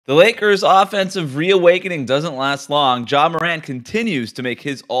The Lakers' offensive reawakening doesn't last long. Ja Morant continues to make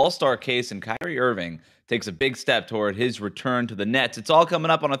his all-star case, and Kyrie Irving takes a big step toward his return to the Nets. It's all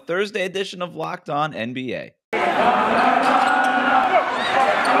coming up on a Thursday edition of Locked On NBA.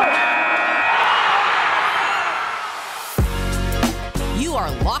 You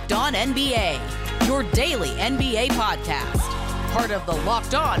are Locked On NBA, your daily NBA podcast. Part of the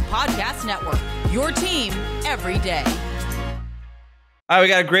Locked On Podcast Network, your team every day. All right, we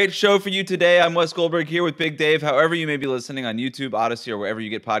got a great show for you today. I'm Wes Goldberg here with Big Dave. However you may be listening on YouTube, Odyssey, or wherever you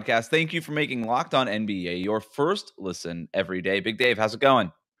get podcasts, thank you for making Locked On NBA your first listen every day. Big Dave, how's it going?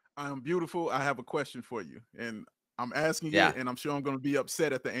 I'm beautiful. I have a question for you, and I'm asking you, and I'm sure I'm going to be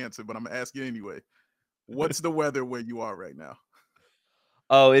upset at the answer, but I'm going to ask you anyway. What's the weather where you are right now?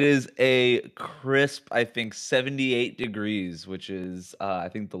 Oh, it is a crisp, I think, 78 degrees, which is, I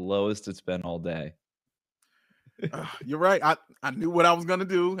think, the lowest it's been all day. You're right. I knew what I was going to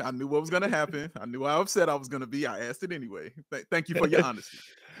do. I knew what was going to happen. I knew how upset I was going to be. I asked it anyway. Thank you for your honesty.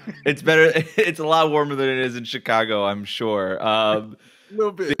 It's better. It's a lot warmer than it is in Chicago, I'm sure. A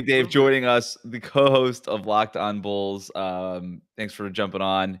little bit. Big Dave joining us, the co-host of Locked On Bulls. Thanks for jumping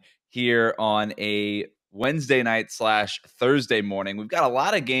on here on a Wednesday night / Thursday morning. We've got a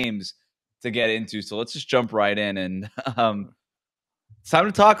lot of games to get into, so let's just jump right in. And it's time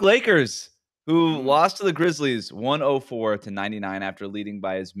to talk Lakers, who lost to the Grizzlies 104-99 after leading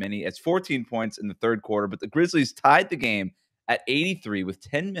by as many as 14 points in the third quarter. But the Grizzlies tied the game at 83 with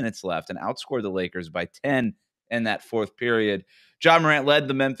 10 minutes left and outscored the Lakers by 10 in that fourth period. Ja Morant led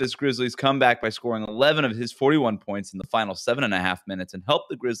the Memphis Grizzlies comeback by scoring 11 of his 41 points in the final 7.5 minutes and helped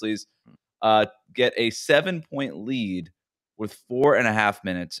the Grizzlies get a 7-point lead with 4.5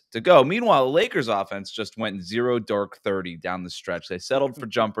 minutes to go. Meanwhile, the Lakers offense just went 0 dark 30 down the stretch. They settled for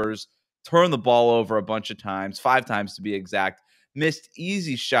jumpers, turned the ball over a bunch of times, 5 times to be exact, missed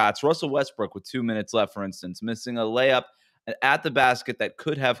easy shots. Russell Westbrook with 2 minutes left, for instance, missing a layup at the basket that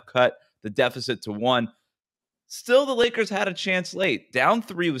could have cut the deficit to 1. Still, the Lakers had a chance late. Down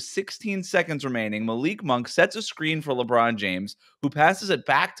 3 with 16 seconds remaining. Malik Monk sets a screen for LeBron James, who passes it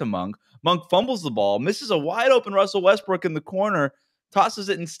back to Monk. Monk fumbles the ball, misses a wide-open Russell Westbrook in the corner, tosses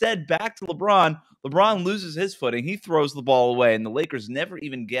it instead back to LeBron. LeBron loses his footing. He throws the ball away, and the Lakers never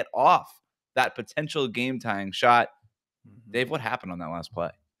even get off that potential game-tying shot. Dave, what happened on that last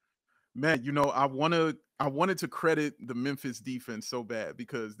play? Man, you know, I wanted to credit the Memphis defense so bad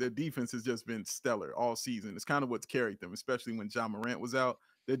because their defense has just been stellar all season. It's kind of what's carried them, especially when Ja Morant was out.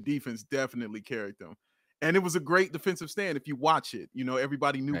 Their defense definitely carried them. And it was a great defensive stand. If you watch it, you know,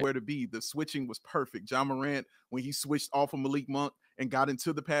 everybody knew where to be. The switching was perfect. Ja Morant, when he switched off of Malik Monk and got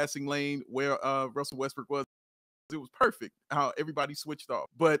into the passing lane where Russell Westbrook was, it was perfect how everybody switched off.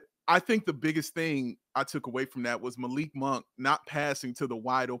 But I think the biggest thing I took away from that was Malik Monk not passing to the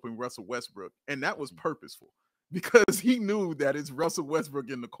wide open Russell Westbrook. And that was purposeful because he knew that it's Russell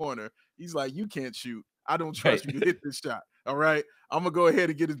Westbrook in the corner. He's like, you can't shoot. I don't trust you to hit this shot. All right. I'm going to go ahead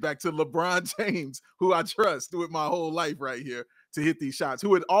and get it back to LeBron James, who I trust with my whole life right here to hit these shots,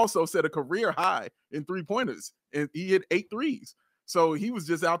 who had also set a career high in 3-pointers. And he hit 8 threes. So he was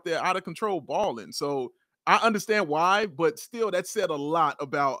just out there out of control balling. So I understand why, but still that said a lot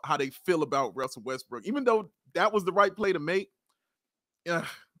about how they feel about Russell Westbrook. Even though that was the right play to make, I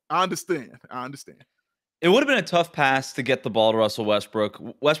understand. It would have been a tough pass to get the ball to Russell Westbrook.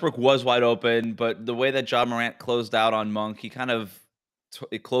 Westbrook was wide open, but the way that Ja Morant closed out on Monk, he kind of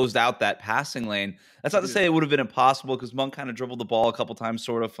closed out that passing lane. That's not to say it would have been impossible because Monk kind of dribbled the ball a couple times,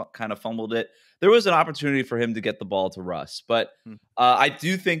 sort of kind of fumbled it. There was an opportunity for him to get the ball to Russ. But I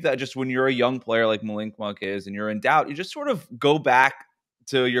do think that just when you're a young player like Malik Monk is and you're in doubt, you just sort of go back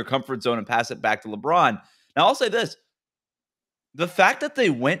to your comfort zone and pass it back to LeBron. Now, I'll say this. The fact that they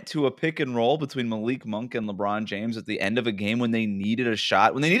went to a pick and roll between Malik Monk and LeBron James at the end of a game when they needed a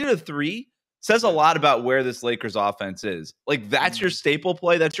shot, when they needed a 3, says a lot about where this Lakers offense is. Like, that's your staple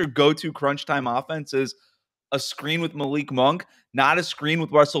play. That's your go-to crunch time offense is a screen with Malik Monk, not a screen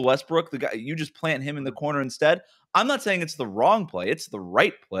with Russell Westbrook. The guy, you just plant him in the corner instead. I'm not saying it's the wrong play. It's the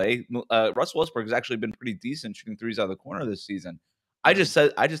right play. Russell Westbrook has actually been pretty decent shooting threes out of the corner this season. I just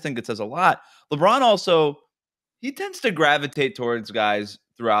think it says a lot. LeBron also, he tends to gravitate towards guys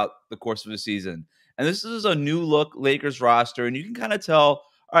throughout the course of the season. And this is a new look Lakers roster, and you can kind of tell,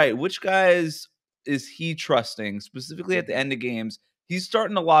 all right, which guys is he trusting, specifically at the end of games. He's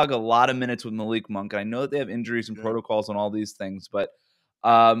starting to log a lot of minutes with Malik Monk. I know that they have injuries and protocols and all these things, but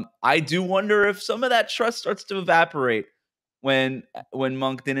I do wonder if some of that trust starts to evaporate when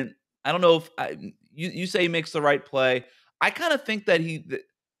Monk didn't. I don't know if you say he makes the right play. I kind of think that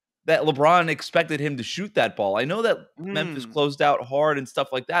that LeBron expected him to shoot that ball. I know that Memphis closed out hard and stuff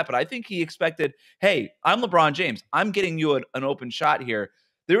like that, but I think he expected, hey, I'm LeBron James. I'm getting you an open shot here.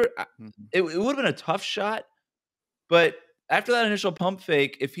 It would have been a tough shot, but after that initial pump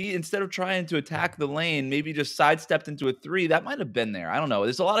fake, if he, instead of trying to attack the lane, maybe just sidestepped into a three, that might have been there. I don't know.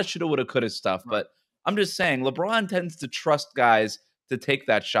 There's a lot of shoulda, woulda, coulda stuff, but I'm just saying LeBron tends to trust guys to take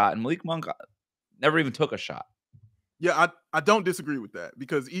that shot, and Malik Monk never even took a shot. Yeah, I don't disagree with that,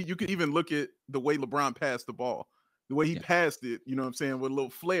 because you could even look at the way LeBron passed the ball. The way he passed it, you know what I'm saying, with a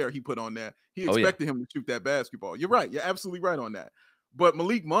little flair he put on that. He expected him to shoot that basketball. You're right. You're absolutely right on that. But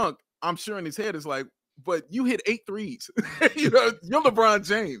Malik Monk, I'm sure in his head is like, but you hit 8 threes. You know, you're LeBron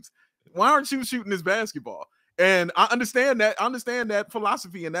James. Why aren't you shooting this basketball? And I understand that. I understand that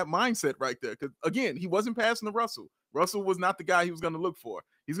philosophy and that mindset right there. Because again, he wasn't passing to Russell. Russell was not the guy he was going to look for.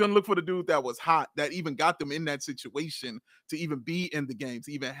 He's going to look for the dude that was hot, that even got them in that situation to even be in the game,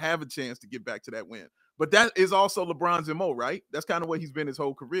 to even have a chance to get back to that win. But that is also LeBron's MO, right? That's kind of what he's been his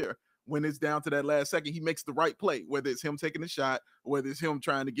whole career. When it's down to that last second, he makes the right play, whether it's him taking a shot, or whether it's him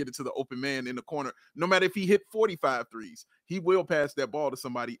trying to get it to the open man in the corner. No matter if he hit 45 threes, he will pass that ball to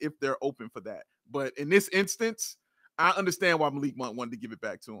somebody if they're open for that. But in this instance, I understand why Malik Monk wanted to give it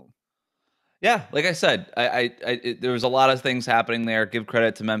back to him. Yeah, like I said, there was a lot of things happening there. Give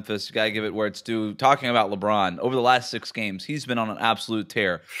credit to Memphis. You got to give it where it's due. Talking about LeBron, over the last 6 games, he's been on an absolute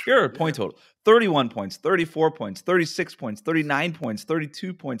tear. Here are point total. 31 points, 34 points, 36 points, 39 points,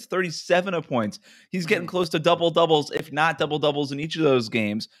 32 points, 37 points. He's getting close to double-doubles, if not double-doubles in each of those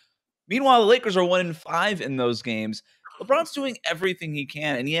games. Meanwhile, the Lakers are 1-5 in those games. LeBron's doing everything he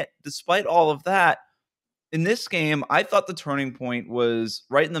can, and yet, despite all of that, in this game, I thought the turning point was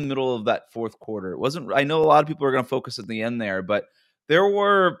right in the middle of that fourth quarter. It wasn't. I know a lot of people are going to focus at the end there, but there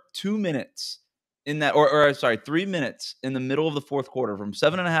were 2 minutes in that, or sorry, 3 minutes in the middle of the fourth quarter, from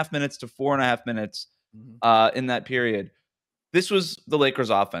 7.5 minutes to 4.5 minutes in that period. This was the Lakers'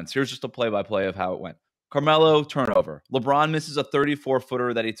 offense. Here's just a play-by-play of how it went. Carmelo, turnover. LeBron misses a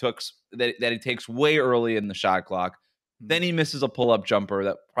 34-footer that he takes way early in the shot clock. Then he misses a pull-up jumper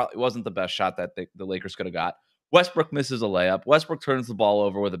that probably wasn't the best shot that the Lakers could have got. Westbrook misses a layup. Westbrook turns the ball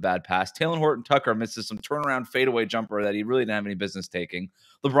over with a bad pass. Taylor Horton-Tucker misses some turnaround fadeaway jumper that he really didn't have any business taking.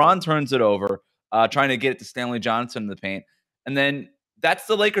 LeBron turns it over, trying to get it to Stanley Johnson in the paint. And then that's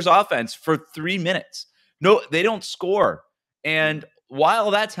the Lakers offense for 3 minutes. No, they don't score. And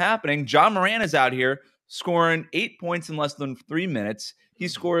while that's happening, Ja Morant is out here scoring 8 points in less than 3 minutes. He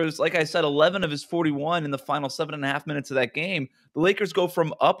scores, like I said, 11 of his 41 in the final 7.5 minutes of that game. The Lakers go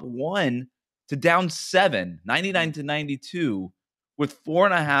from up 1 to down 7, 99-92, with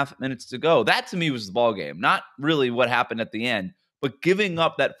 4.5 minutes to go. That, to me, was the ball game. Not really what happened at the end, but giving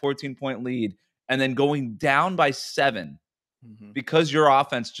up that 14-point lead and then going down by 7 because your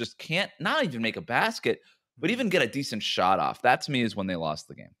offense just can't not even make a basket, but even get a decent shot off. That, to me, is when they lost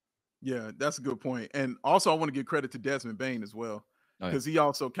the game. Yeah, that's a good point. And also, I want to give credit to Desmond Bane as well, because he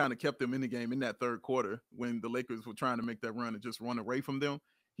also kind of kept them in the game in that third quarter when the Lakers were trying to make that run and just run away from them.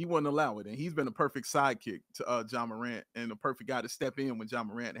 He wouldn't allow it. And he's been a perfect sidekick to Ja Morant, and a perfect guy to step in when Ja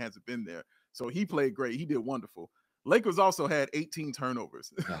Morant hasn't been there. So he played great. He did wonderful. Lakers also had 18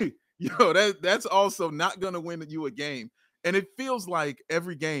 turnovers. Yeah. That's also not going to win you a game. And it feels like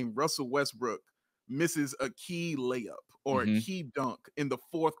every game Russell Westbrook misses a key layup or a key dunk in the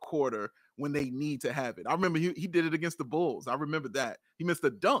fourth quarter when they need to have it. I remember he did it against the Bulls. I remember that. He missed a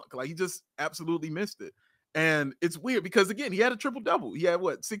dunk. Like, he just absolutely missed it. And it's weird because, again, he had a triple-double. He had,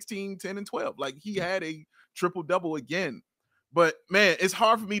 16, 10, and 12. Like, he had a triple-double again. But, man, it's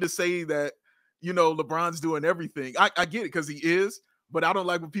hard for me to say that, LeBron's doing everything. I get it because he is, but I don't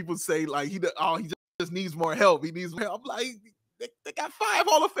like when people say, like, he just needs more help. He needs more help. I'm like, they got 5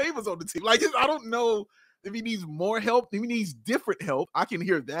 Hall of Famers on the team. Like, I don't know if he needs more help. If he needs different help, I can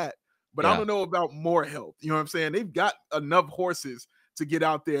hear that. But I don't know about more help. You know what I'm saying? They've got enough horses to get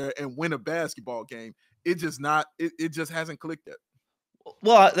out there and win a basketball game. It just hasn't clicked yet.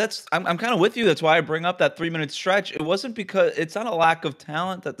 Well, I'm kind of with you. That's why I bring up that 3-minute stretch. It wasn't because it's not a lack of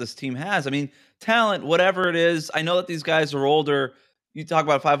talent that this team has. I mean, talent, whatever it is. I know that these guys are older. You talk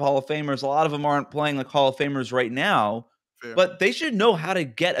about 5 Hall of Famers. A lot of them aren't playing like Hall of Famers right now. Fair. But they should know how to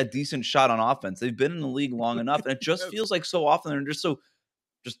get a decent shot on offense. They've been in the league long enough, and it just feels like so often they're just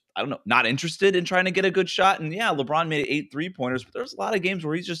I don't know, not interested in trying to get a good shot. And yeah, LeBron made 8 3-pointers, but there's a lot of games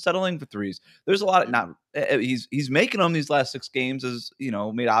where he's just settling for threes. There's a lot of he's making them these last 6 games, as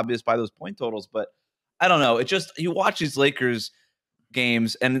made obvious by those point totals. But I don't know. It just, you watch these Lakers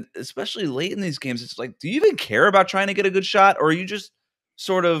games, and especially late in these games, it's like, do you even care about trying to get a good shot, or are you just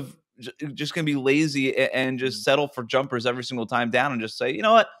sort of just gonna be lazy and just settle for jumpers every single time down and just say, you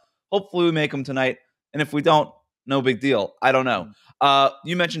know what? Hopefully we make them tonight. And if we don't, no big deal. I don't know.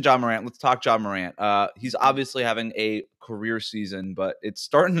 You mentioned Ja Morant. Let's talk Ja Morant. He's obviously having a career season, but it's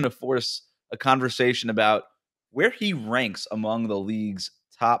starting to force a conversation about where he ranks among the league's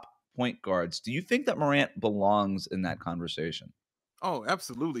top point guards. Do you think that Morant belongs in that conversation? Oh,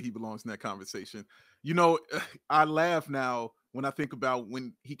 absolutely. He belongs in that conversation. You know, I laugh now when I think about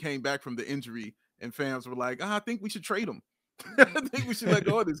when he came back from the injury and fans were like, I think we should trade him. I think we should let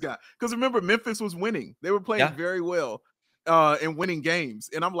go of this guy. Because remember, Memphis was winning. They were playing very well and winning games.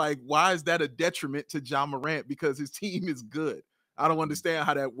 And I'm like, why is that a detriment to Ja Morant? Because his team is good. I don't understand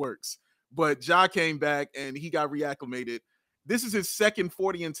how that works. But Ja came back and he got reacclimated. This is his second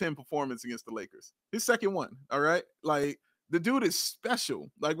 40-10 performance against the Lakers. His second one. All right. Like, the dude is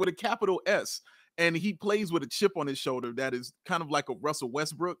special, like with a capital S. And he plays with a chip on his shoulder that is kind of like a Russell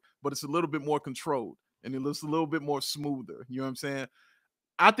Westbrook, but it's a little bit more controlled and it looks a little bit more smoother. You know what I'm saying?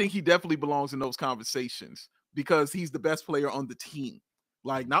 I think he definitely belongs in those conversations because he's the best player on the team.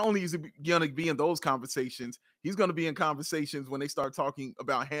 Like, not only is he going to be in those conversations, he's going to be in conversations when they start talking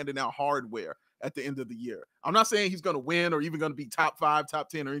about handing out hardware at the end of the year. I'm not saying he's going to win or even going to be top 5, top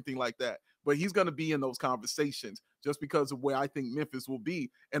 10 or anything like that, but he's going to be in those conversations just because of where I think Memphis will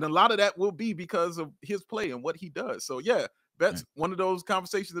be. And a lot of that will be because of his play and what he does. So, yeah, that's one of those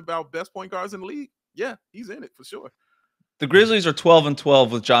conversations about best point guards in the league. Yeah, he's in it for sure. The Grizzlies are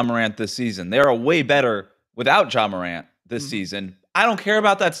 12-12 with Ja Morant this season. They are way better without Ja Morant this season. I don't care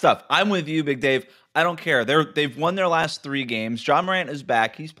about that stuff. I'm with you, Big Dave. I don't care. They've won their last 3 games. Ja Morant is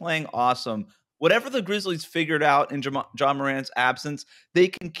back. He's playing awesome. Whatever the Grizzlies figured out in Ja Morant's absence, they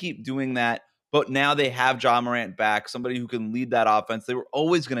can keep doing that. But now they have Ja Morant back, somebody who can lead that offense. They were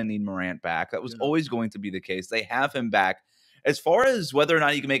always going to need Morant back. That was always going to be the case. They have him back. As far as whether or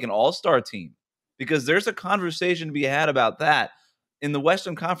not he can make an all-star team, because there's a conversation to be had about that. In the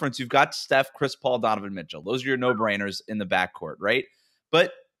Western Conference, you've got Steph, Chris Paul, Donovan Mitchell. Those are your no-brainers in the backcourt, right?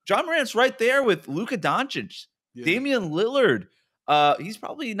 But Ja Morant's right there with Luka Doncic, Damian Lillard. He's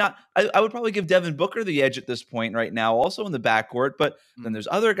probably not – I would probably give Devin Booker the edge at this point right now, also in the backcourt. But then there's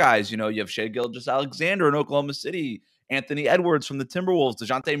other guys. You know, you have Shai Gilgeous-Alexander in Oklahoma City, Anthony Edwards from the Timberwolves,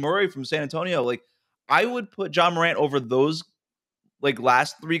 DeJounte Murray from San Antonio. Like, I would put Ja Morant over those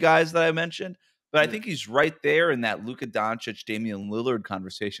last 3 guys that I mentioned. But I think he's right there in that Luka Doncic, Damian Lillard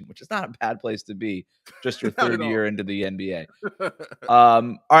conversation, which is not a bad place to be just your 3rd year into the NBA.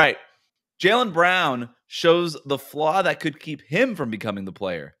 All right. Jaylen Brown shows the flaw that could keep him from becoming the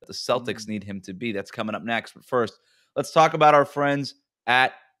player that the Celtics need him to be. That's coming up next. But first, let's talk about our friends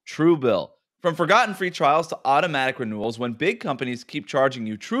at Truebill. From forgotten free trials to automatic renewals, when big companies keep charging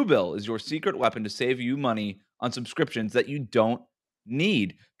you, Truebill is your secret weapon to save you money on subscriptions that you don't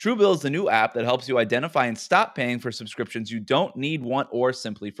need. Truebill is the new app that helps you identify and stop paying for subscriptions you don't need, want, or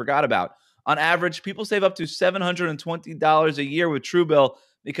simply forgot about. On average, people save up to $720 a year with Truebill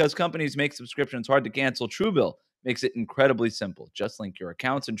because companies make subscriptions hard to cancel. Truebill makes it incredibly simple. Just link your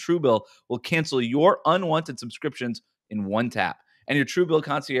accounts and Truebill will cancel your unwanted subscriptions in one tap. And your Truebill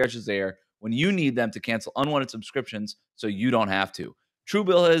concierge is there when you need them to cancel unwanted subscriptions so you don't have to.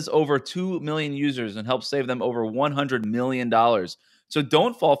 Truebill has over 2 million users and helps save them over $100 million. So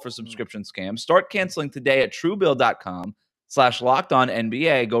don't fall for subscription scams. Start canceling today at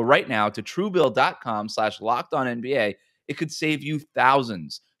Truebill.com/LockedOnNBA. Go right now to Truebill.com/LockedOnNBA. It could save you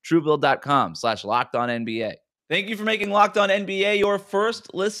thousands. Truebill.com/LockedOnNBA. Thank you for making Locked On NBA your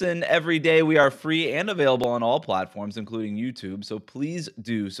first listen every day. We are free and available on all platforms, including YouTube. So please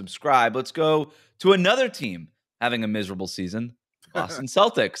do subscribe. Let's go to another team having a miserable season. Boston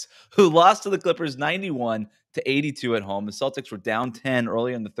Celtics, who lost to the Clippers 91-82 at home. The Celtics were down 10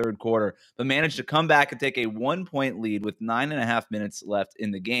 early in the 3rd quarter, but managed to come back and take a 1-point lead with 9.5 minutes left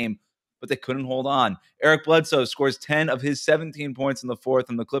in the game, but they couldn't hold on. Eric Bledsoe scores 10 of his 17 points in the 4th,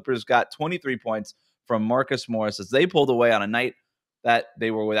 and the Clippers got 23 points from Marcus Morris as they pulled away on a night that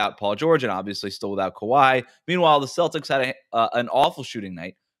they were without Paul George and obviously still without Kawhi. Meanwhile, the Celtics had an awful shooting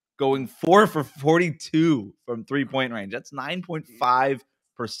night, going 4 for 42 from 3-point range. That's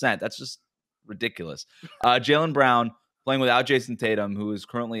 9.5%. That's just ridiculous. Jaylen Brown playing without Jason Tatum, who is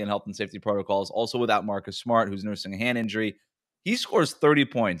currently in health and safety protocols, also without Marcus Smart, who's nursing a hand injury. He scores 30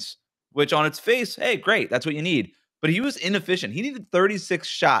 points, which on its face, hey, great, that's what you need. But he was inefficient. He needed 36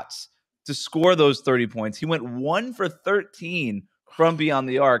 shots to score those 30 points. He went 1 for 13 from beyond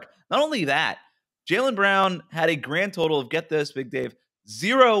the arc. Not only that, Jaylen Brown had a grand total of, get this, Big Dave,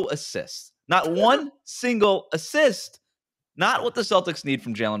 0 assists. Not one single assist. Not what the Celtics need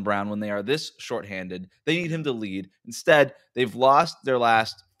from Jaylen Brown when they are this shorthanded. They need him to lead. Instead, they've lost their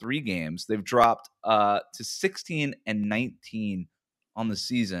last 3 games. They've dropped to 16-19 on the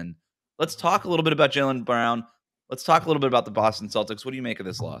season. let's talk a little bit about Jaylen Brown. Let's talk a little bit about the Boston Celtics. What do you make of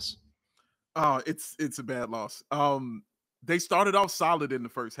this loss? Oh, it's a bad loss. They started off solid in the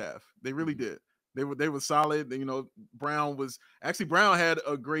first half. They really did. They were solid. You know, Brown had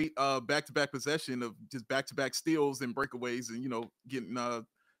a great back-to-back possession of just back-to-back steals and breakaways, and getting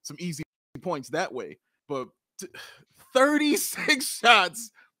some easy points that way. But 36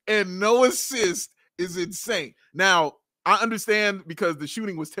 shots and no assist is insane. Now, I understand because the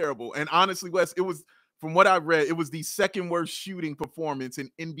shooting was terrible. And honestly, Wes, it was, from what I read, it was the second worst shooting performance in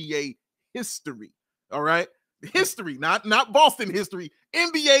NBA history. All right. History, not Boston history,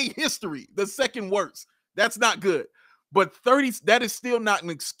 NBA history, the second worst. That's not good. But 30, that is still not an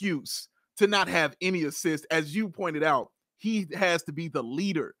excuse to not have any assist. As you pointed out, he has to be the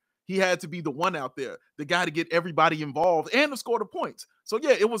leader. He had to be the one out there, the guy to get everybody involved and to score the points. So,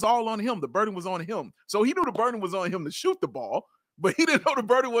 yeah, it was all on him. The burden was on him. So he knew the burden was on him to shoot the ball, but he didn't know the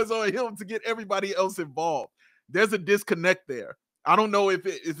burden was on him to get everybody else involved. There's a disconnect there. I don't know if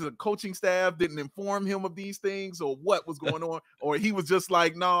the coaching staff didn't inform him of these things or what was going on, or he was just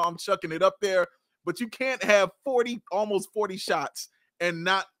like, no, I'm chucking it up there. But you can't have almost 40 shots and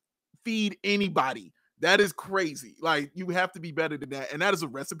not feed anybody. That is crazy. Like, you have to be better than that. And that is a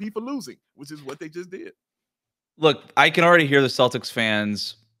recipe for losing, which is what they just did. Look, I can already hear the Celtics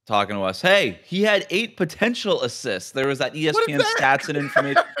fans talking to us. Hey, he had 8 potential assists. There was that ESPN stats and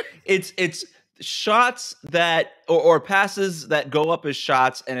information. It's shots that or passes that go up as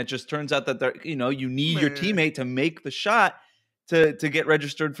shots, and it just turns out that they're, you need your teammate to make the shot to get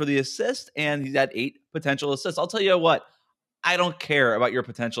registered for the assist, and he's had 8 potential assists. I'll tell you what, I don't care about your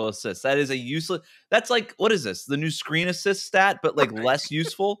potential assists. That is a useless. That's like, what is this? The new screen assist stat, but like less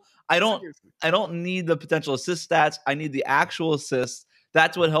useful. I don't need the potential assist stats. I need the actual assists.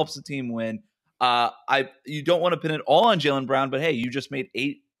 That's what helps the team win. You don't want to pin it all on Jaylen Brown, but hey, you just made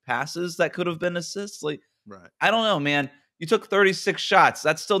 8 passes that could have been assists. Like, right. I don't know, man. You took 36 shots.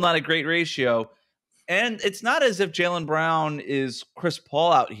 That's still not a great ratio. And it's not as if Jaylen Brown is Chris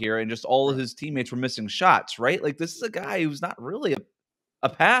Paul out here and just all of his teammates were missing shots, right? Like, this is a guy who's not really a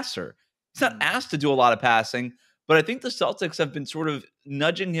passer. He's not asked to do a lot of passing, but I think the Celtics have been sort of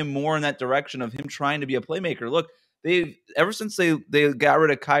nudging him more in that direction of him trying to be a playmaker. Look, ever since they got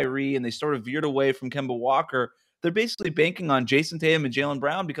rid of Kyrie and they sort of veered away from Kemba Walker, they're basically banking on Jason Tatum and Jaylen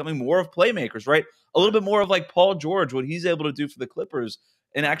Brown becoming more of playmakers, right? A little bit more of like Paul George, what he's able to do for the Clippers,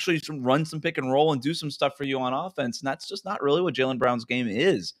 and actually run some pick and roll and do some stuff for you on offense. And that's just not really what Jaylen Brown's game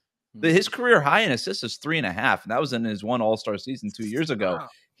is. His career high in assists is 3.5, and that was in his one All-Star season 2 years ago. Wow.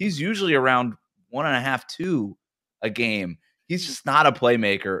 He's usually around 1.5, 2 a game. He's just not a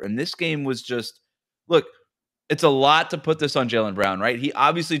playmaker. And this game was just, look, it's a lot to put this on Jaylen Brown, right? He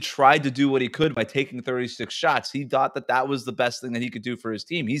obviously tried to do what he could by taking 36 shots. He thought that was the best thing that he could do for his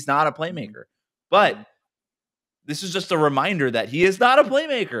team. He's not a playmaker. But this is just a reminder that he is not a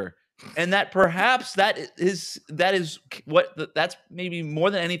playmaker, and that perhaps that's maybe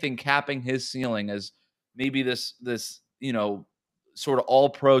more than anything capping his ceiling as maybe this sort of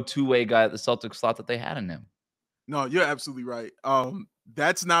all-pro two-way guy that the Celtics thought that they had in him. No, you're absolutely right.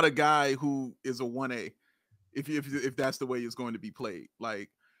 That's not a guy who is a 1A. If that's the way it's going to be played, like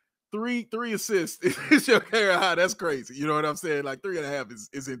three assists is your career high. That's crazy. You know what I'm saying? Like 3.5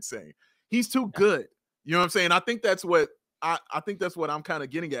 is insane. He's too good. You know what I'm saying? I think that's what I'm kind of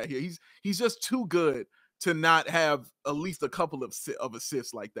getting at here. He's just too good to not have at least a couple of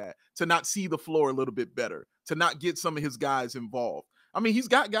assists like that, to not see the floor a little bit better, to not get some of his guys involved. I mean, he's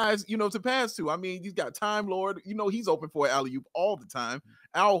got guys, to pass to. I mean, he's got Time Lord. He's open for an alley-oop all the time.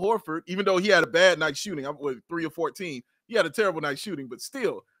 Al Horford, even though he had a bad night shooting, I'm with 3 or 14. He had a terrible night shooting, but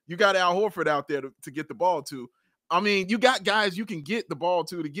still, you got Al Horford out there to get the ball to. I mean, you got guys you can get the ball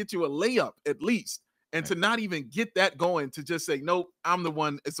to get you a layup at least. And to not even get that going, to just say, nope, I'm the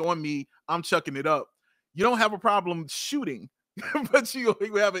one, it's on me, I'm chucking it up. You don't have a problem shooting, but you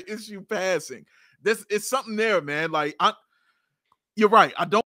have an issue passing. It's something there, man. Like, you're right. I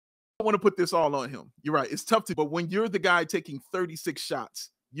don't want to put this all on him. You're right. It's tough but when you're the guy taking 36 shots,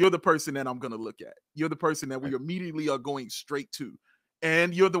 you're the person that I'm going to look at. You're the person that we immediately are going straight to.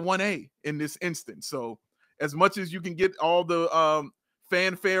 And you're the 1A in this instance. So as much as you can get all the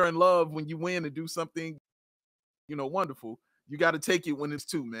fanfare and love when you win and do something, wonderful, you got to take it when it's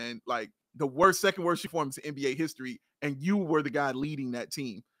 2, man. Like, the second worst performance in NBA history, and you were the guy leading that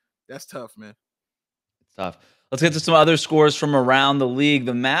team. That's tough, man. It's tough. Let's get to some other scores from around the league.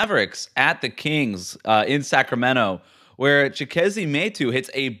 The Mavericks at the Kings in Sacramento, where Chikezie Metu hits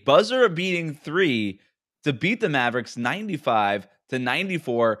a buzzer-beating 3 to beat the Mavericks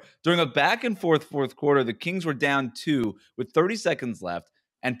 95-94. During a back-and-forth fourth quarter, the Kings were down 2 with 30 seconds left.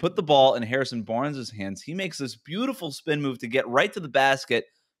 and put the ball in Harrison Barnes' hands. He makes this beautiful spin move to get right to the basket,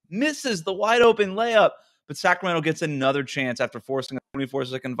 misses the wide open layup, but Sacramento gets another chance after forcing a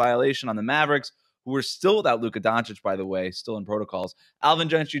 24-second violation on the Mavericks, who were still without Luka Doncic, by the way, still in protocols. Alvin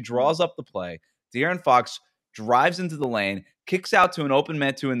Gentry draws up the play. De'Aaron Fox drives into the lane, kicks out to an open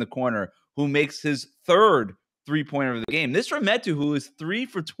Metu in the corner, who makes his third three-pointer of the game. This from Metu, who is 3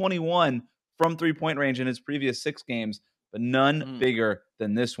 for 21 from three-point range in his previous 6 games, but none bigger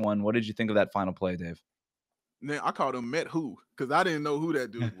than this one. What did you think of that final play, Dave? Man, I called him Met Who because I didn't know who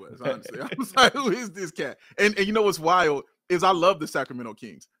that dude was, honestly. I was like, who is this cat? And you know what's wild is I love the Sacramento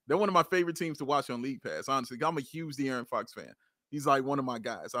Kings. They're one of my favorite teams to watch on League Pass, honestly. I'm a huge De'Aaron Fox fan. He's like one of my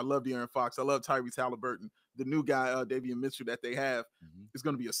guys. I love De'Aaron Fox. I love Tyrese Halliburton. The new guy, Davion Mitchell, that they have is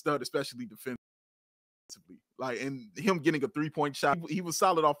going to be a stud, especially defensively. Like, and him getting a three-point shot, he was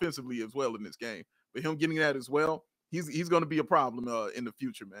solid offensively as well in this game. But him getting that as well, he's going to be a problem in the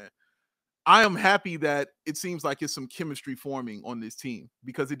future, man. I am happy that it seems like it's some chemistry forming on this team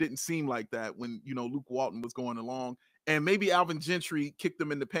because it didn't seem like that when, Luke Walton was going along. And maybe Alvin Gentry kicked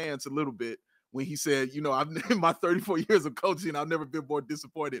him in the pants a little bit when he said, I've in my 34 years of coaching, I've never been more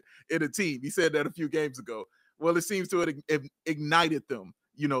disappointed in a team. He said that a few games ago. Well, it seems to have ignited them,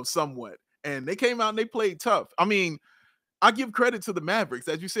 somewhat. And they came out and they played tough. I mean, I give credit to the Mavericks.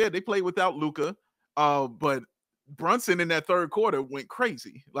 As you said, they played without Luka, but Brunson in that third quarter went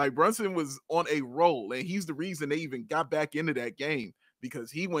crazy. Like, Brunson was on a roll, and he's the reason they even got back into that game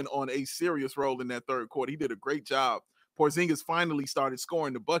because he went on a serious roll in that third quarter. He did a great job. Porzingis finally started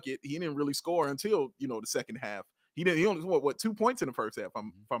scoring the bucket. He didn't really score until, the second half. He only what 2 points in the first half,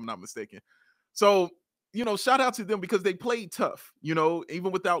 if I'm not mistaken. So, shout out to them because they played tough.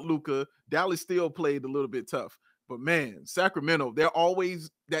 Even without Luka, Dallas still played a little bit tough. But man, Sacramento, they're always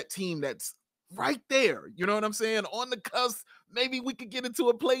that team that's right there. You know what I'm saying? On the cusp, maybe we could get into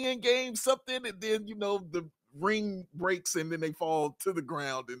a play-in game, something, and then, the ring breaks and then they fall to the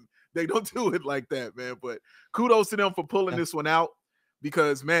ground, and they don't do it like that, man. But kudos to them for pulling this one out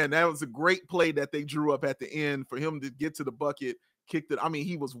because, man, that was a great play that they drew up at the end for him to get to the bucket, kicked it. I mean,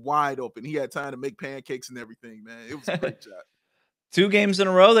 he was wide open. He had time to make pancakes and everything, man. It was a great shot. 2 games in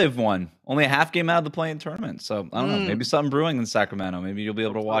a row they've won. Only a half game out of the play-in tournament. So, I don't know. Maybe something brewing in Sacramento. Maybe you'll be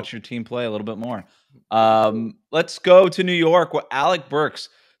able to watch your team play a little bit more. Let's go to New York, where Alec Burks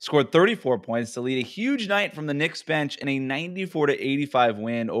scored 34 points to lead a huge night from the Knicks bench in a 94-85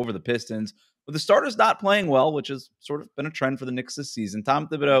 win over the Pistons. With the starters not playing well, which has sort of been a trend for the Knicks this season, Tom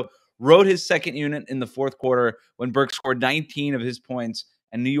Thibodeau rode his second unit in the fourth quarter when Burks scored 19 of his points,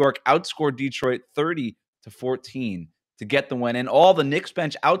 and New York outscored Detroit 30-14. to get the win. And all the Knicks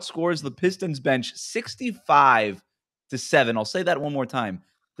bench outscores the Pistons bench 65-7. I'll say that one more time.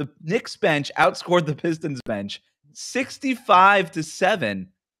 The Knicks bench outscored the Pistons bench 65-7,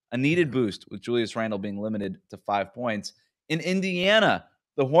 a needed boost with Julius Randle being limited to 5 points. In Indiana,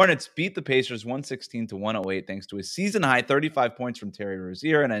 the Hornets beat the Pacers 116-108 thanks to a season-high 35 points from Terry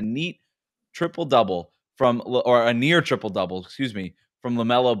Rozier and a near triple-double from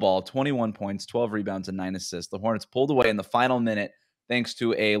LaMelo Ball, 21 points, 12 rebounds, and 9 assists. The Hornets pulled away in the final minute thanks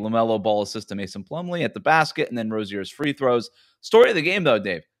to a LaMelo Ball assist to Mason Plumlee at the basket and then Rozier's free throws. Story of the game, though,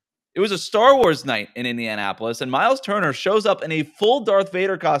 Dave. It was a Star Wars night in Indianapolis, and Miles Turner shows up in a full Darth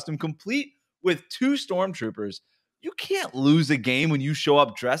Vader costume, complete with 2 stormtroopers. You can't lose a game when you show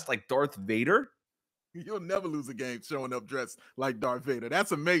up dressed like Darth Vader. You'll never lose a game showing up dressed like Darth Vader.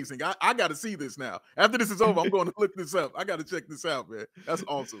 That's amazing. I got to see this now. After this is over, I'm going to look this up. I got to check this out, man. That's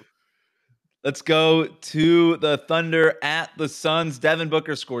awesome. Let's go to the Thunder at the Suns. Devin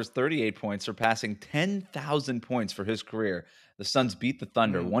Booker scores 38 points, surpassing 10,000 points for his career. The Suns beat the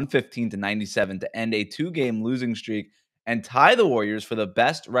Thunder 115-97 to end a 2-game losing streak and tie the Warriors for the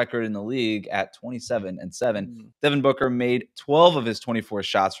best record in the league at 27-7. Devin Booker made 12 of his 24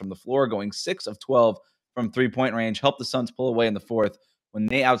 shots from the floor, going 6 of 12 from three-point range, helped the Suns pull away in the fourth when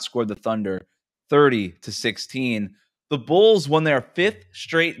they outscored the Thunder 30-16. The Bulls won their 5th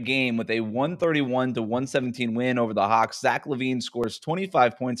straight game with a 131-117 win over the Hawks. Zach LaVine scores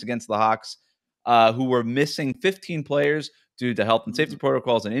 25 points against the Hawks, who were missing 15 players due to health and safety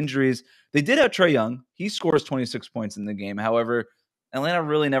protocols and injuries. They did have Trae Young. He scores 26 points in the game. However, Atlanta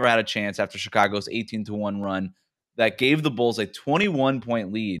really never had a chance after Chicago's 18-1 run that gave the Bulls a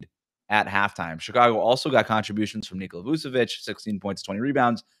 21-point lead at halftime. Chicago also got contributions from Nikola Vucevic, 16 points, 20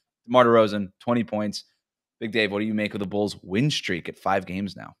 rebounds. DeMar DeRozan, 20 points. Big Dave, what do you make of the Bulls' win streak at 5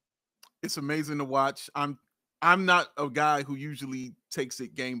 games now? It's amazing to watch. I'm not a guy who usually takes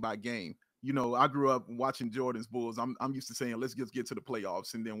it game by game. You know, I grew up watching Jordan's Bulls. I'm used to saying, let's just get to the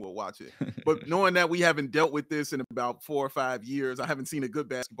playoffs and then we'll watch it. But knowing that we haven't dealt with this in about 4 or 5 years, I haven't seen a good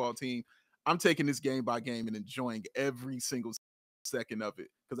basketball team. I'm taking this game by game and enjoying every single second of it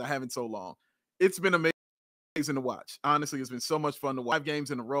because I haven't so long. It's been amazing to watch. Honestly, it's been so much fun to watch. 5 games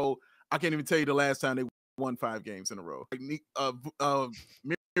in a row. I can't even tell you the last time they won 5 games in a row.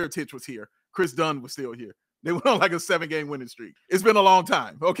 Mirotic was here. Chris Dunn was still here. They went on like a 7-game winning streak. It's been a long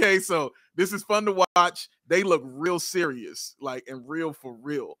time. Okay, so this is fun to watch. They look real serious, like, and real for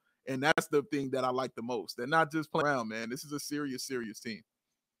real. And that's the thing that I like the most. They're not just playing around, man. This is a serious team.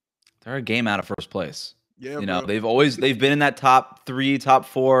 They're a game out of first place. Yeah, you know, bro. they've been in that top 3, top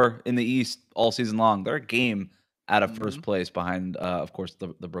 4 in the East all season long. They're a game out of first place behind, of course, the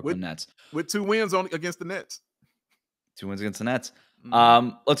Brooklyn Nets. With 2 wins against the Nets. 2 wins against the Nets.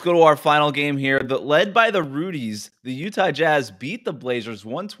 Let's go to our final game here. Led by the Rudies, the Utah Jazz beat the Blazers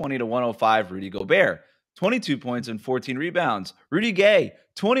 120-105. Rudy Gobert, 22 points and 14 rebounds. Rudy Gay,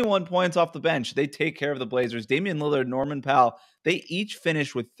 21 points off the bench. They take care of the Blazers. Damian Lillard, Norman Powell, they each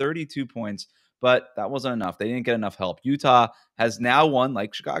finished with 32 points, but that wasn't enough. They didn't get enough help. Utah has now won,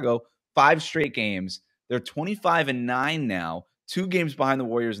 like Chicago, 5 straight games. They're 25-9 now, 2 games behind the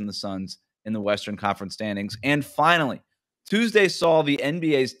Warriors and the Suns in the Western Conference standings. And finally, Tuesday saw the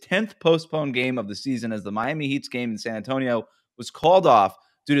NBA's 10th postponed game of the season as the Miami Heat's game in San Antonio was called off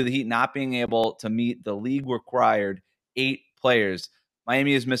due to the Heat not being able to meet the league-required 8 players.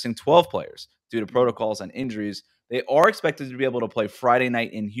 Miami is missing 12 players due to protocols and injuries. They are expected to be able to play Friday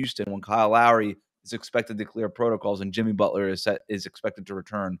night in Houston when Kyle Lowry is expected to clear protocols and Jimmy Butler is expected to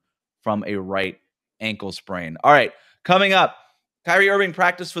return from a right ankle sprain. All right, coming up, Kyrie Irving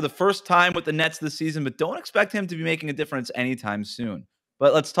practiced for the first time with the Nets this season, but don't expect him to be making a difference anytime soon.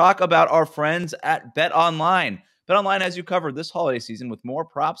 But let's talk about our friends at BetOnline. BetOnline has you covered this holiday season with more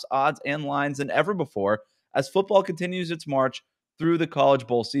props, odds, and lines than ever before as football continues its march through the College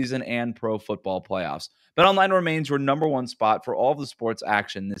Bowl season and pro football playoffs. BetOnline remains your number one spot for all of the sports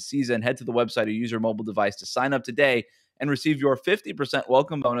action this season. Head to the website or use your mobile device to sign up today and receive your 50%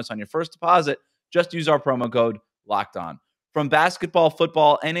 welcome bonus on your first deposit. Just use our promo code LOCKEDON. From basketball,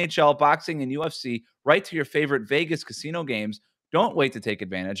 football, NHL, boxing, and UFC, right to your favorite Vegas casino games, don't wait to take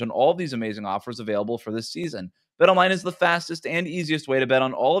advantage on all of these amazing offers available for this season. BetOnline is the fastest and easiest way to bet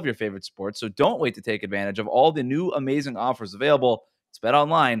on all of your favorite sports, so don't wait to take advantage of all the new amazing offers available. It's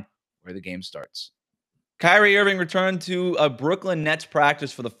BetOnline, where the game starts. Kyrie Irving returned to a Brooklyn Nets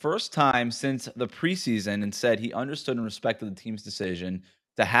practice for the first time since the preseason and said he understood and respected the team's decision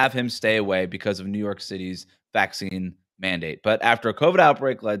to have him stay away because of New York City's vaccine mandate. But after a COVID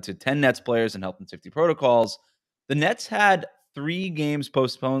outbreak led to 10 Nets players and health and safety protocols, the Nets had 3 games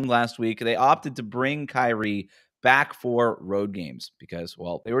postponed last week. They opted to bring Kyrie back for road games because,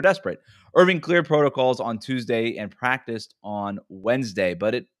 well, they were desperate. Irving cleared protocols on Tuesday and practiced on Wednesday,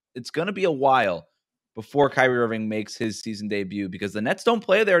 but it's going to be a while before Kyrie Irving makes his season debut because the Nets don't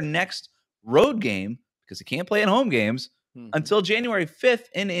play their next road game because they can't play in home games until January 5th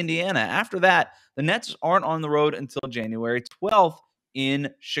in Indiana. After that, the Nets aren't on the road until January 12th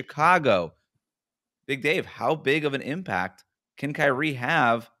in Chicago. Big Dave, how big of an impact can Kyrie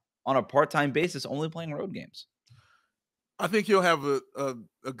have on a part-time basis only playing road games? I think he'll have a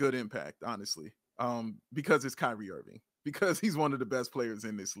good impact, honestly, because it's Kyrie Irving, because he's one of the best players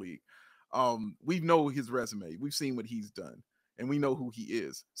in this league. We know his resume. We've seen what he's done, and we know who he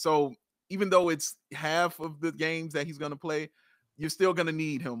is. So even though it's half of the games that he's going to play, you're still going to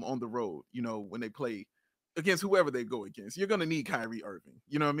need him on the road, you know, when they play against whoever they go against. You're going to need Kyrie Irving.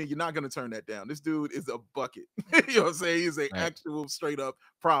 You know what I mean? You're not going to turn that down. This dude is a bucket. You know what I'm saying? He's an actual straight up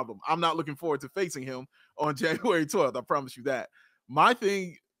problem. I'm not looking forward to facing him on January 12th. I promise you that. My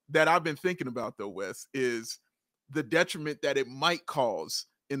thing that I've been thinking about, though, Wes, is the detriment that it might cause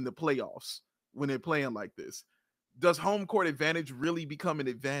in the playoffs when they're playing like this. Does home court advantage really become an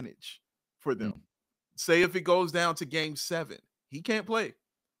advantage for them? Say if it goes down to game 7, he can't play.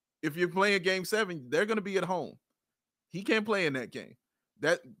 If you're playing game 7, they're going to be at home. He can't play in that game.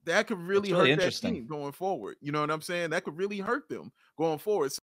 That could really hurt that team going forward. You know what I'm saying? That could really hurt them going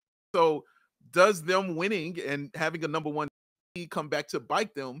forward. So does them winning and having a number 1 seed come back to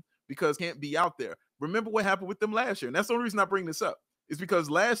bite them because can't be out there? Remember what happened with them last year. And that's the only reason I bring this up. Is because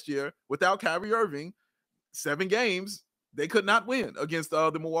last year, without Kyrie Irving, 7 games, they could not win against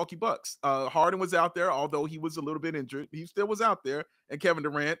the Milwaukee Bucks. Harden was out there, although he was a little bit injured. He still was out there, and Kevin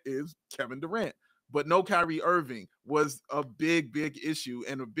Durant is Kevin Durant. But no Kyrie Irving was a big, big issue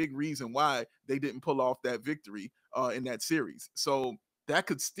and a big reason why they didn't pull off that victory in that series. So that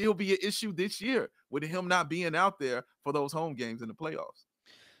could still be an issue this year with him not being out there for those home games in the playoffs.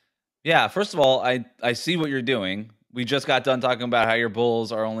 Yeah, first of all, I see what you're doing. We just got done talking about how your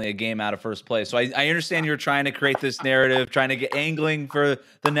Bulls are only a game out of first place. So I understand you're trying to create this narrative, trying to get angling for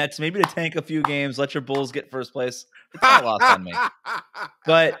the Nets, maybe to tank a few games, let your Bulls get first place. It's not lost on me.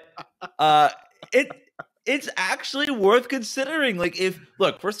 But uh it it's actually worth considering. Like,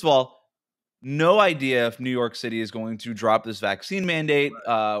 first of all, no idea if New York City is going to drop this vaccine mandate,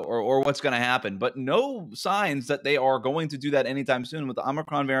 or what's going to happen, but no signs that they are going to do that anytime soon with the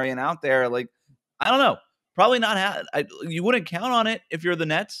Omicron variant out there. Like, I don't know, probably not. You wouldn't count on it if you're the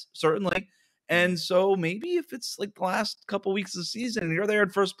Nets, certainly. And so maybe if it's like the last couple weeks of the season and you're there in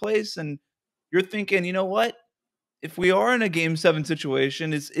first place and you're thinking, you know what, if we are in a game 7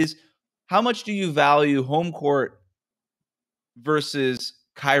 situation, is how much do you value home court versus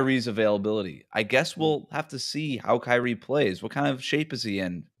Kyrie's availability? I guess we'll have to see how Kyrie plays. What kind of shape is he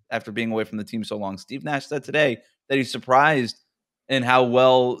in after being away from the team so long? Steve Nash said today that he's surprised in how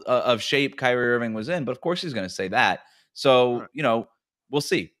well of shape Kyrie Irving was in, but of course he's going to say that. So, we'll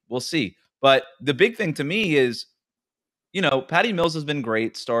see. We'll see. But the big thing to me is, Patty Mills has been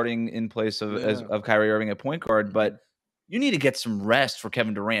great starting in place of Kyrie Irving at point guard, but you need to get some rest for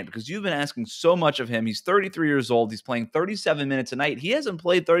Kevin Durant because you've been asking so much of him. He's 33 years old. He's playing 37 minutes a night. He hasn't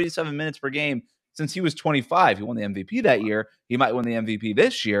played 37 minutes per game since he was 25. He won the MVP that year. He might win the MVP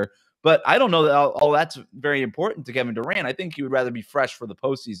this year, but I don't know that all that's very important to Kevin Durant. I think he would rather be fresh for the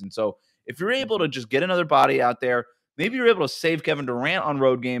postseason. So if you're able to just get another body out there, maybe you're able to save Kevin Durant on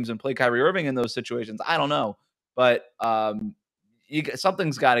road games and play Kyrie Irving in those situations. I don't know. But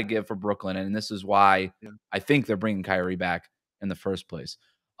something's got to give for Brooklyn, and this is why I think they're bringing Kyrie back in the first place.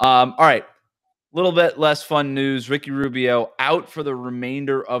 All right, a little bit less fun news. Ricky Rubio out for the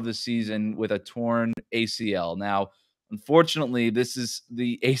remainder of the season with a torn ACL. Now, unfortunately, this is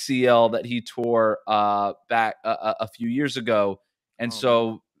the ACL that he tore back a few years ago, and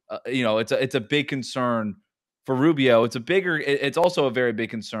it's a big concern for Rubio. It's also a very big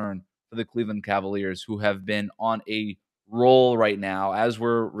concern for the Cleveland Cavaliers, who have been on a roll right now. As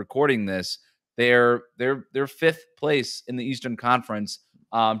we're recording this, they're 5th place in the Eastern Conference,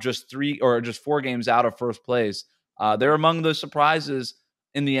 just 4 games out of first place. They're among the surprises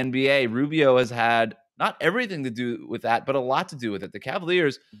in the NBA. Rubio has had not everything to do with that, but a lot to do with it. The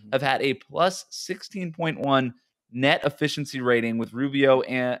Cavaliers have had a plus 16.1 net efficiency rating with Rubio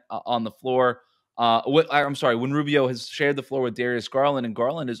on the floor. When Rubio has shared the floor with Darius Garland, and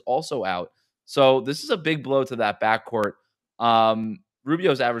Garland is also out. So this is a big blow to that backcourt.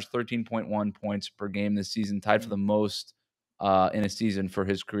 Rubio's averaged 13.1 points per game this season, tied for the most in a season for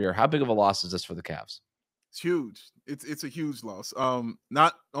his career. How big of a loss is this for the Cavs? It's huge. It's a huge loss.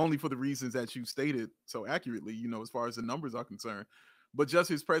 Not only for the reasons that you stated so accurately, as far as the numbers are concerned, but just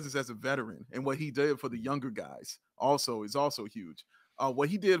his presence as a veteran and what he did for the younger guys is also huge. What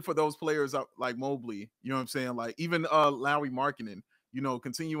he did for those players like Mobley, you know what I'm saying? Like even Lowry Markkanen,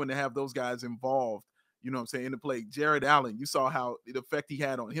 continuing to have those guys involved, in the play. Jared Allen, you saw how the effect he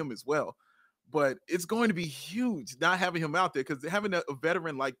had on him as well. But it's going to be huge not having him out there, because having a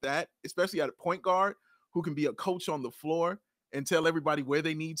veteran like that, especially at a point guard who can be a coach on the floor and tell everybody where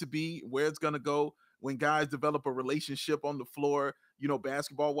they need to be, where it's going to go, when guys develop a relationship on the floor,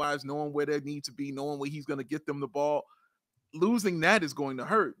 basketball-wise, knowing where they need to be, knowing where he's going to get them the ball. Losing that is going to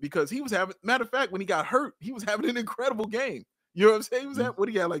hurt, because he was having, matter of fact, when he got hurt, he was having an incredible game. You know what I'm saying? He was at,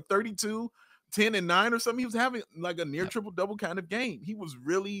 he had like 32, 10 and 9 or something. He was having like a near triple double kind of game. He was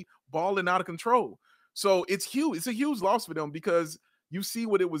really balling out of control. So it's huge. It's a huge loss for them, because you see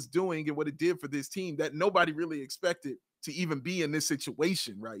what it was doing and what it did for this team that nobody really expected to even be in this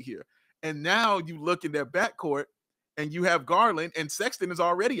situation right here. And now you look in their backcourt and you have Garland, and Sexton is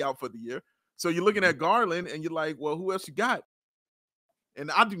already out for the year. So you're looking at Garland and you're like, well, who else you got? And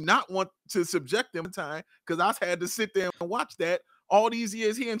I do not want to subject them to time, because I've had to sit there and watch that all these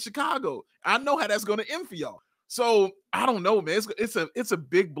years here in Chicago. I know how that's going to end for y'all. So I don't know, man. It's a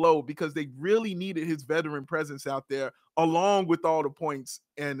big blow, because they really needed his veteran presence out there, along with all the points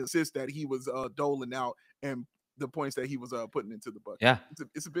and assists that he was doling out and the points that he was putting into the bucket. Yeah,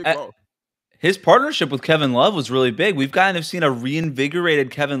 it's a big blow. His partnership with Kevin Love was really big. We've kind of seen a reinvigorated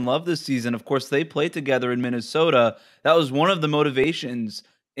Kevin Love this season. Of course, they played together in Minnesota. That was one of the motivations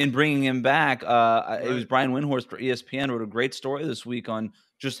in bringing him back. Right. It was Brian Windhorst for ESPN wrote a great story this week on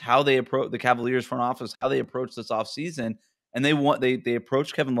just how they approach the Cavaliers front office, how they approach this offseason. And they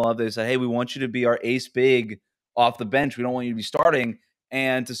approached Kevin Love. They said, hey, we want you to be our ace big off the bench. We don't want you to be starting.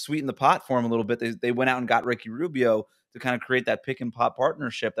 And to sweeten the pot for him a little bit, they went out and got Ricky Rubio to kind of create that pick and pop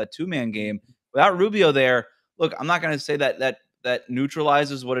partnership, that 2-man game. Without Rubio there, look, I'm not going to say that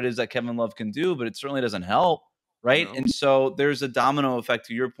neutralizes what it is that Kevin Love can do, but it certainly doesn't help. right? No. And so there's a domino effect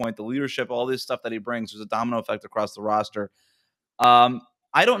to your point, the leadership, all this stuff that he brings. There's a domino effect across the roster.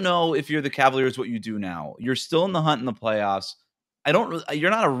 I don't know if you're the Cavaliers what you do now. You're still in the hunt in the playoffs. You're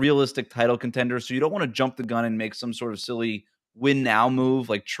not a realistic title contender, so you don't want to jump the gun and make some sort of silly win now move,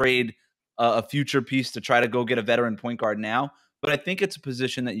 like trade a future piece to try to go get a veteran point guard now. But I think it's a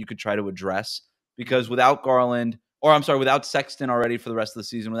position that you could try to address because without Garland, or I'm sorry, without Sexton already for the rest of the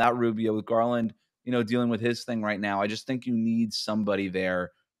season, without Rubio, with Garland, dealing with his thing right now, I just think you need somebody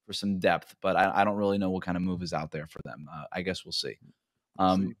there for some depth. But I don't really know what kind of move is out there for them. I guess we'll see.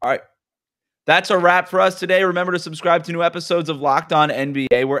 All right. That's a wrap for us today. Remember to subscribe to new episodes of Locked On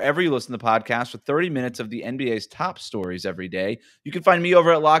NBA wherever you listen to the podcast for 30 minutes of the NBA's top stories every day. You can find me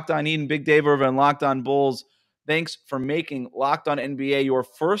over at Locked On Eden, Big Dave over at Locked On Bulls. Thanks for making Locked On NBA your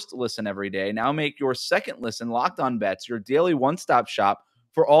first listen every day. Now make your second listen Locked On Bets, your daily one-stop shop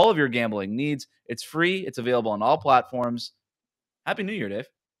for all of your gambling needs. It's free. It's available on all platforms. Happy New Year, Dave.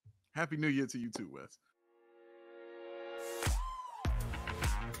 Happy New Year to you too, Wes.